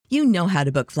You know how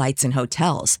to book flights and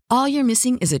hotels. All you're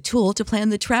missing is a tool to plan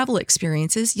the travel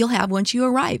experiences you'll have once you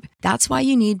arrive. That's why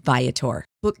you need Viator.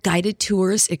 Book guided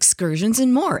tours, excursions,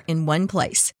 and more in one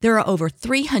place. There are over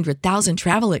 300,000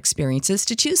 travel experiences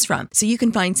to choose from, so you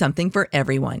can find something for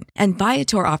everyone. And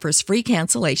Viator offers free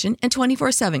cancellation and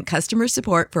 24/7 customer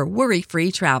support for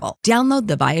worry-free travel. Download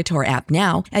the Viator app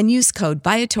now and use code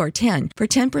Viator10 for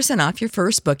 10% off your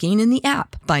first booking in the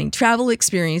app. Find travel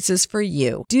experiences for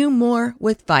you. Do more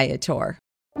with Viator.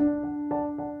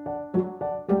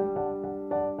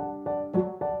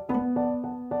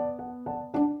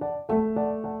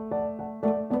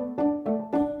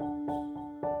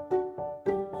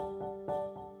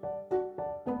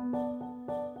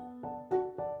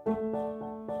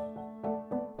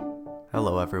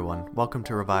 Hello everyone, welcome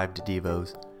to Revived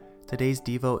Devos. Today's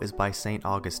Devo is by St.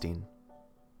 Augustine.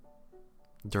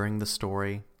 During the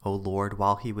story, O Lord,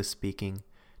 while he was speaking,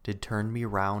 did turn me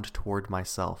round toward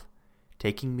myself,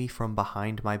 taking me from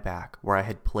behind my back, where I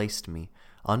had placed me,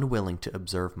 unwilling to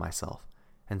observe myself,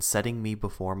 and setting me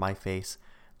before my face,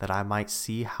 that I might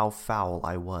see how foul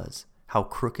I was, how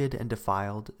crooked and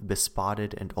defiled,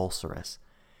 bespotted and ulcerous.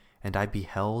 And I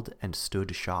beheld and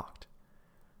stood shocked.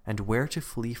 And where to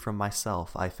flee from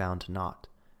myself I found not.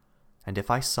 And if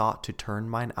I sought to turn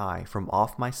mine eye from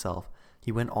off myself,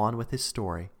 he went on with his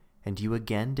story, and you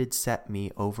again did set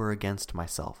me over against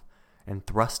myself, and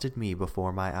thrusted me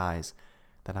before my eyes,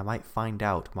 that I might find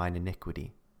out mine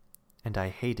iniquity. And I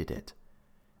hated it.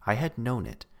 I had known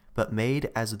it, but made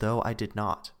as though I did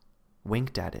not,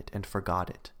 winked at it and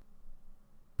forgot it.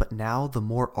 But now the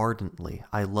more ardently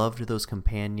I loved those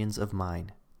companions of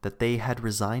mine, that they had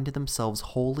resigned themselves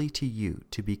wholly to you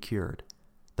to be cured,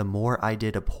 the more I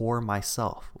did abhor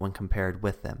myself when compared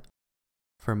with them.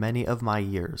 For many of my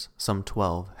years, some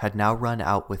 12, had now run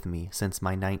out with me since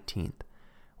my 19th,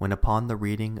 when upon the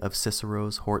reading of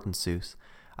Cicero's Hortensius,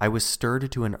 I was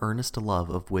stirred to an earnest love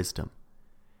of wisdom.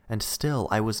 And still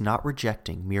I was not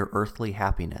rejecting mere earthly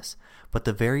happiness, but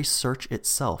the very search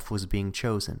itself was being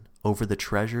chosen over the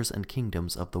treasures and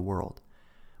kingdoms of the world.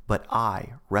 But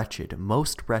I, wretched,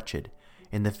 most wretched,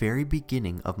 in the very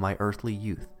beginning of my earthly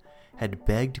youth, had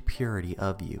begged purity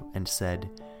of you, and said,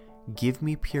 give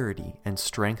me purity and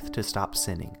strength to stop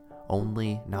sinning,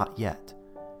 only not yet.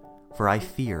 For I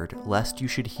feared lest you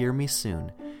should hear me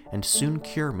soon, and soon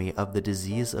cure me of the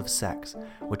disease of sex,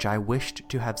 which I wished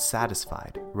to have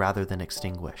satisfied rather than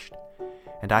extinguished.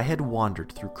 And I had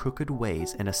wandered through crooked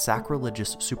ways in a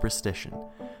sacrilegious superstition,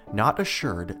 not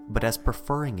assured, but as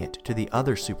preferring it to the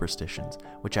other superstitions,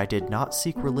 which I did not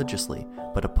seek religiously,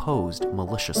 but opposed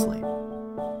maliciously.